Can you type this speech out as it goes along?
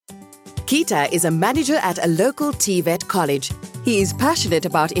Keita is a manager at a local TVET college. He is passionate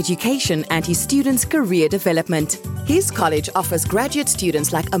about education and his students' career development. His college offers graduate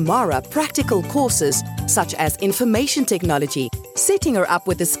students like Amara practical courses such as information technology, setting her up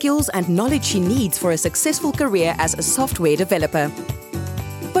with the skills and knowledge she needs for a successful career as a software developer.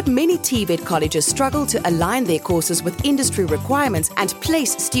 But many TVET colleges struggle to align their courses with industry requirements and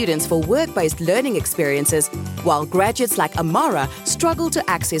place students for work-based learning experiences, while graduates like Amara struggle to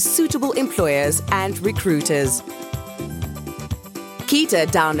access suitable employers and recruiters. Keita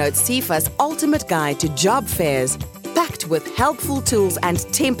downloads SIFA's ultimate guide to job fairs, packed with helpful tools and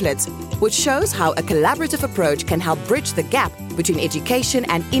templates, which shows how a collaborative approach can help bridge the gap between education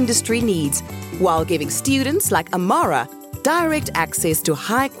and industry needs, while giving students like Amara direct access to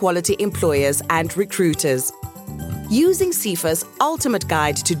high-quality employers and recruiters. Using SIFA's ultimate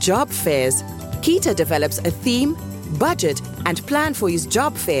guide to job fairs, Keita develops a theme, budget, and plan for his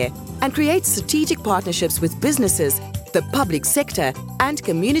job fair and creates strategic partnerships with businesses, the public sector, and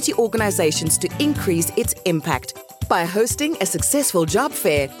community organizations to increase its impact. By hosting a successful job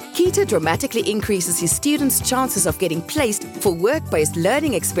fair, Keita dramatically increases his students' chances of getting placed for work-based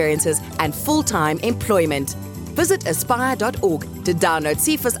learning experiences and full-time employment. Visit aspire.org to download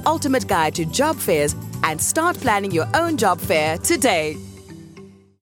SIFA's ultimate guide to job fairs and start planning your own job fair today.